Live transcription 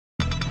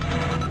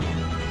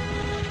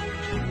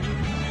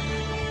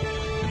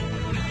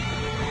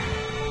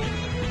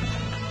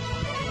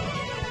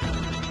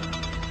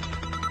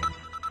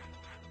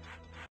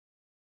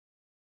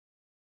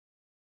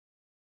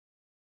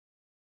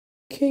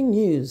King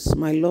News,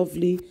 my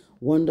lovely,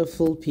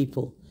 wonderful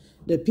people.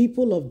 The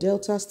people of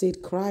Delta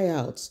State cry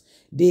out.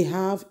 They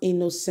have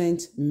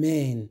innocent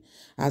men.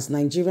 As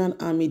Nigerian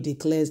army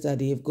declares that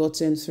they have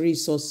gotten 3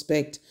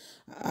 suspects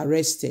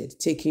arrested,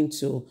 taken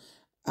to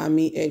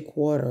army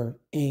headquarters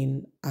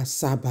in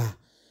Asaba.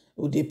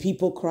 The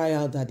people cry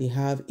out that they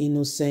have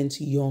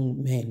innocent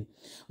young men.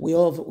 We've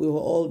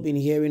all been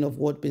hearing of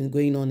what's been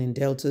going on in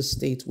Delta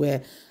State,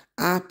 where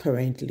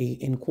apparently,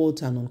 in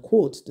quote and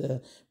unquote, the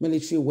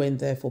military went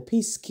there for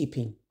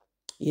peacekeeping.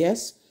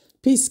 Yes,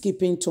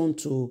 peacekeeping turned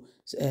to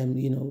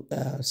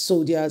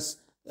soldiers'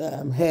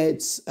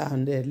 heads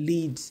and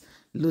leads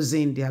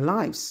losing their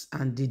lives,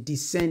 and they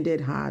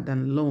descended hard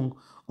and long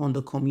on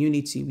the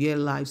community where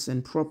lives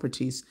and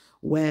properties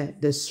were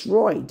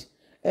destroyed.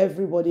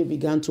 Everybody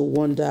began to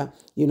wonder,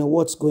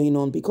 what's going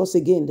on, because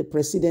again, the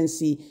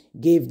presidency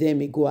gave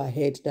them a go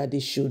ahead that they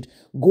should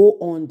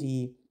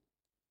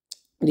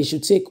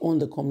take on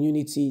the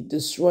community,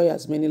 destroy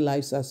as many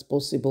lives as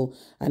possible.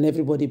 And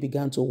everybody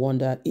began to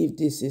wonder if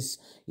this is,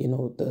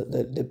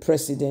 the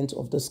president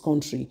of this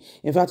country.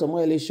 In fact,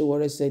 Omoyele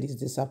Sowore said he's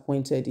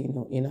disappointed,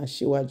 in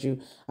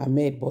Asiwaju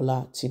Ahmed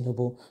Bola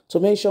Tinubu. To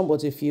mention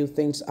but a few,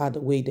 things are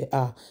the way they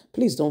are.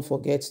 Please don't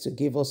forget to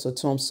give us a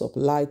thumbs up,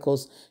 like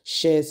us,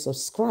 share,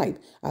 subscribe,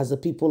 as the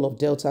people of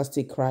Delta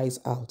State cries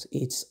out.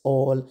 It's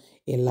all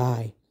a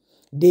lie.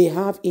 They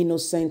have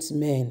innocent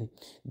men.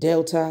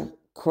 Deltans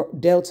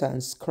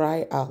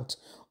cry out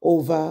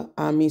over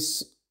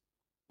army's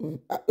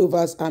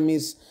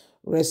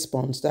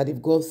response that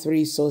they've got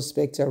 3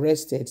 suspects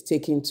arrested,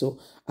 taken to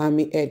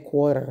army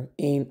headquarters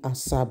in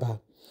Asaba.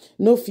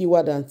 No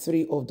fewer than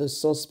 3 of the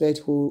suspects,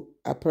 who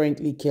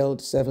apparently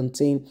killed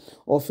 17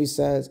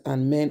 officers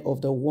and men of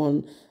the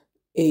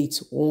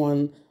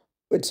 181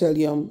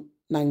 Battalion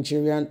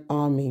Nigerian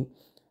Army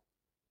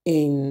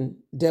in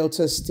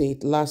Delta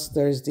State last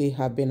Thursday,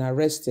 have been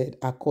arrested,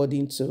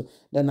 according to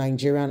the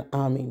Nigerian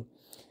Army.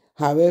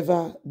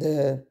 However,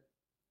 the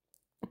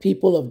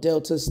people of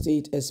Delta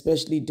State,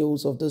 especially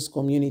those of this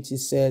community,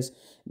 says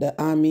the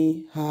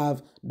army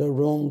have the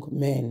wrong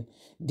men.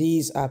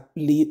 These are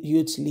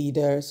youth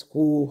leaders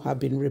who have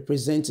been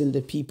representing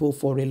the people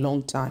for a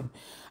long time.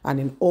 And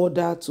in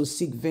order to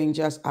seek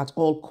vengeance at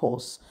all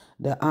costs,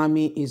 the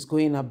army is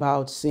going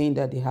about saying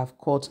that they have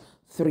caught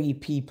 3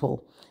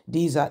 people.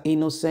 These are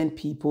innocent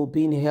people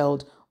being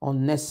held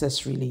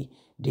unnecessarily.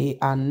 They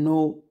are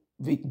no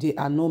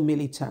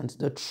militants.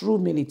 The true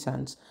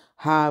militants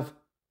have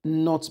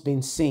not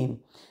been seen.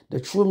 The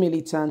true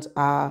militants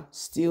are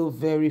still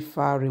very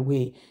far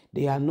away.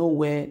 They are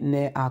nowhere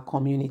near our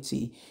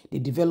community. The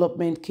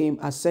development came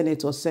as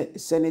Senate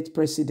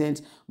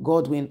President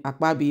Godwin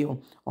Akpabio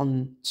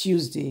on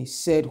Tuesday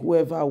said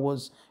whoever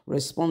was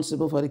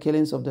responsible for the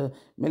killings of the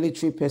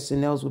military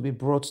personnel will be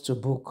brought to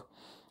book.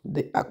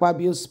 The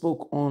Akpabio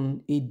spoke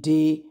on a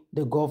day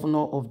the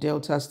governor of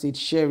Delta State,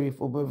 Sheriff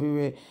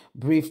Obavire,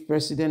 briefed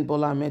President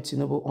Bola Ahmed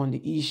Tinubu on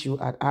the issue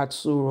at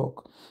Atsu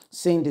Rock,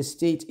 saying the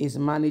state is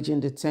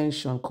managing the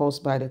tension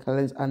caused by the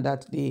killings and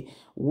that there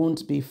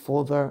won't be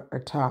further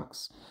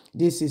attacks.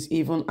 This is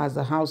even as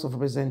the House of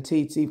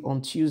Representatives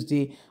on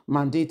Tuesday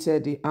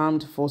mandated the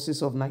Armed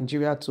Forces of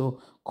Nigeria to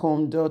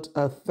conduct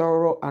a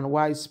thorough and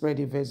widespread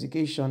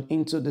investigation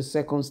into the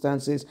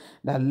circumstances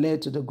that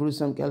led to the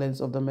gruesome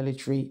killings of the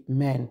military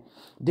men.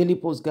 Daily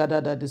Post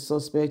gathered that the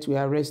suspects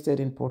were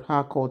arrested in Port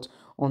Harcourt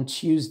on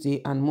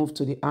Tuesday and moved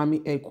to the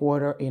army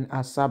headquarters in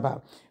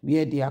Asaba,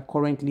 where they are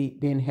currently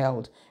being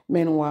held.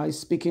 Meanwhile,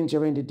 speaking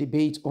during the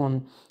debate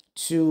on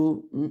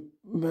 2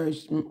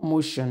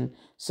 motion,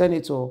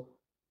 Senator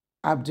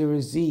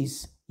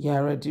Abdulaziz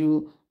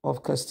Yaradil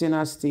of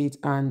Katsina State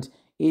and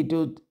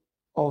Edo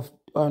of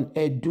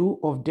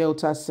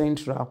Delta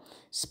Central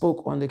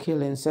spoke on the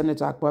killing.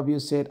 Senator Akpabio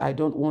said, "I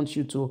don't want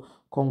you to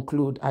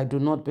conclude. I do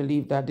not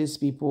believe that these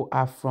people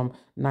are from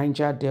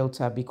Niger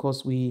Delta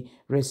because we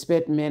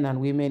respect men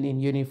and women in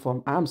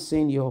uniform. I'm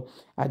saying your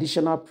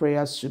additional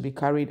prayers should be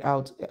carried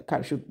out,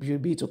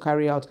 should be to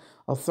carry out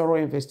a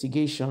thorough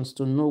investigations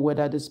to know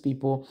whether these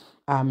people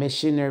are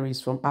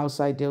mercenaries from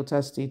outside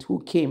Delta State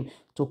who came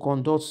to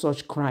conduct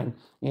such crime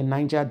in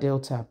Niger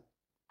Delta.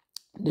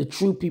 The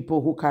true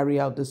people who carry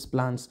out these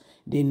plans,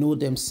 they know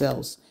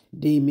themselves.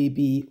 They may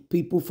be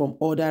people from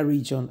other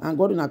region." And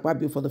Gordon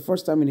Akpabio, for the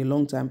first time in a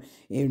long time,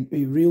 a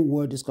real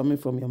word is coming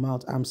from your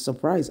mouth. I'm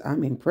surprised.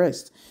 I'm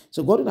impressed.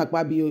 So Gordon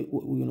Akpabio,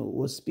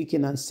 was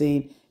speaking and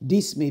saying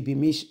this may be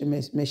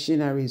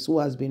mercenaries who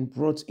has been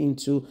brought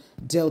into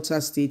Delta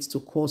State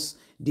to cause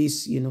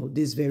this,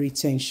 this very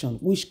tension,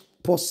 which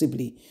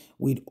possibly,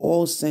 with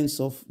all sense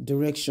of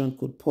direction,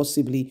 could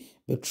possibly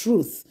be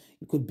truth.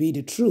 It could be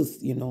the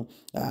truth.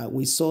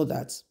 We saw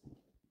that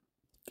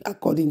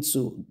according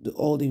to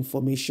all the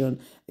information,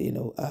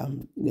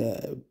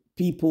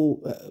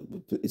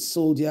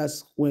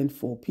 soldiers went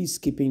for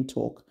peacekeeping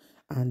talk,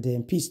 and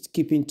then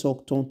peacekeeping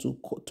talk turned to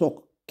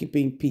talk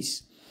keeping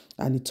peace,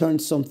 and it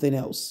turned something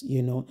else.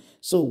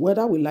 So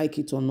whether we like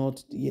it or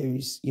not, there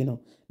is,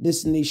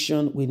 this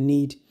nation, we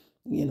need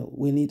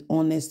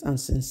honest and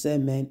sincere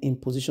men in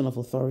position of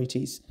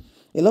authorities.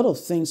 A lot of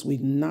things we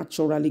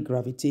naturally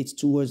gravitate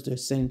towards the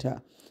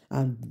center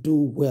and do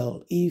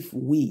well if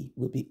we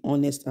will be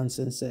honest and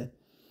sincere.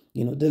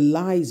 The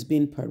lies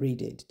being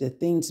paraded, the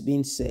things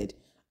being said,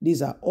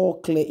 these are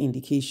all clear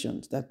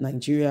indications that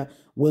Nigeria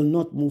will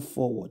not move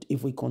forward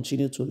if we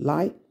continue to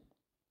lie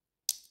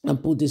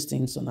and put these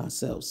things on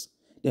ourselves.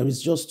 There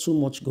is just too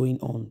much going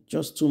on,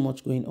 just too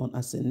much going on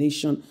as a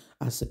nation,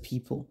 as a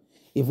people.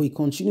 If we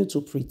continue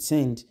to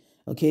pretend,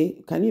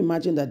 okay, can you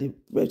imagine that the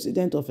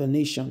president of a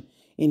nation,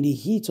 in the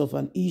heat of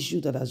an issue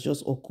that has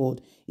just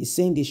occurred, is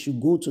saying they should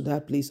go to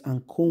that place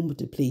and comb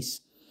the place?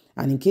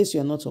 And in case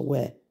you're not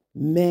aware,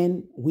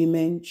 men,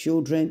 women,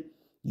 children,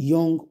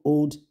 young,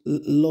 old,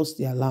 lost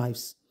their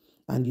lives.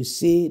 And you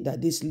say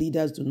that these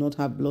leaders do not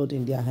have blood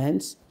in their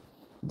hands.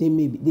 They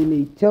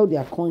may tell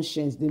their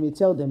conscience, they may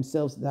tell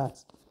themselves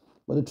that.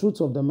 But the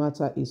truth of the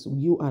matter is,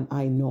 you and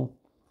I know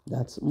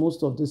that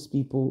most of these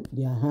people,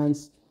 their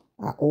hands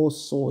are all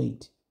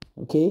soiled.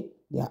 Okay?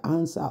 Their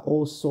hands are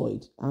all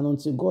soiled. And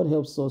until God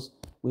helps us,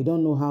 we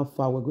don't know how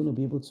far we're going to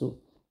be able to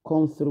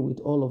come through with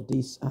all of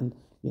this and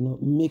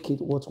make it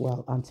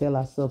worthwhile and tell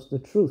ourselves the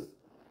truth.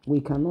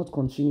 We cannot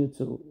continue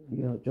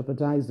to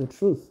jeopardize the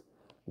truth.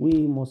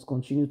 We must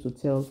continue to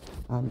tell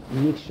and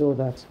make sure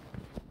that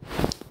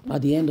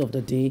at the end of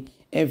the day,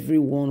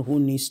 everyone who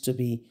needs to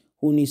be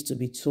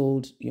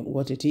told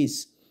what it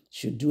is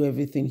should do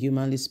everything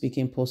humanly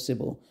speaking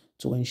possible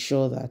to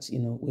ensure that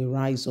we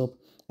rise up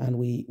and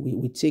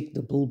we take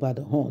the bull by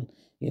the horn,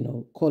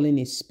 calling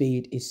a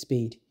spade a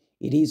spade.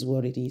 It is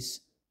what it is.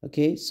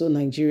 Okay, so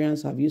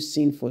Nigerians, have you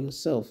seen for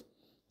yourself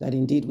that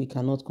indeed we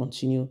cannot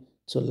continue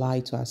to lie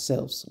to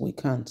ourselves? We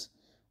can't.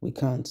 We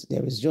can't.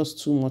 There is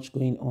just too much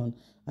going on,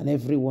 and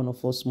every one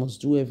of us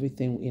must do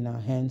everything in our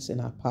hands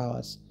and our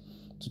powers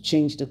to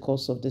change the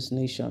course of this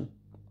nation,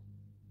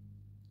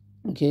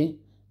 okay,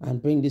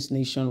 and bring this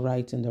nation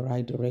right in the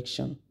right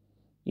direction.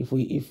 If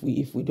we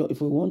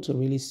want to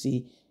really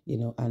see,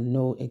 and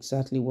know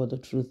exactly what the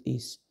truth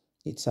is,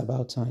 it's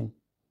about time.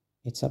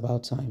 It's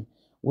about time.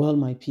 Well,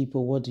 my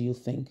people, what do you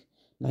think?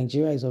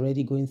 Nigeria is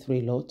already going through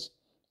a lot,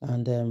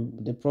 and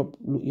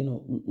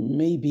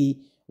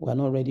maybe we're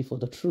not ready for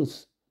the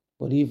truth.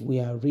 But if we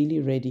are really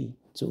ready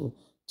to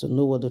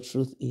know what the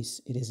truth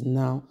is, it is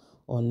now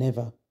or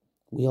never.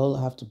 We all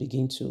have to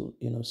begin to,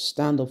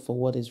 stand up for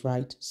what is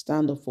right,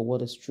 stand up for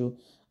what is true,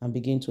 and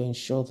begin to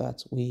ensure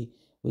that we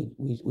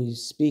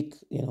speak,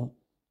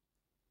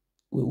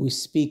 we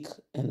speak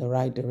in the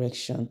right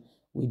direction.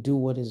 We do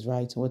what is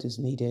right, what is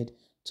needed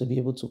to be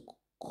able to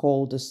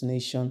call this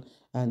nation.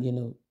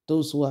 And,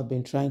 those who have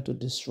been trying to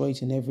destroy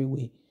it in every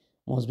way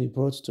must be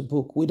brought to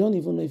book. We don't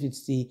even know if it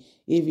is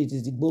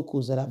the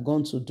Bokos that have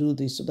gone to do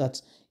this so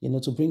that,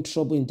 to bring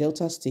trouble in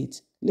Delta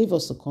State. Leave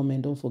us a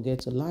comment. Don't forget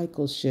to like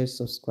us, share,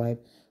 subscribe.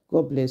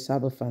 God bless.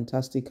 Have a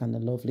fantastic and a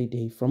lovely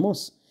day. From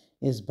us,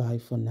 it's bye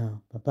for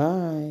now.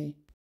 Bye-bye.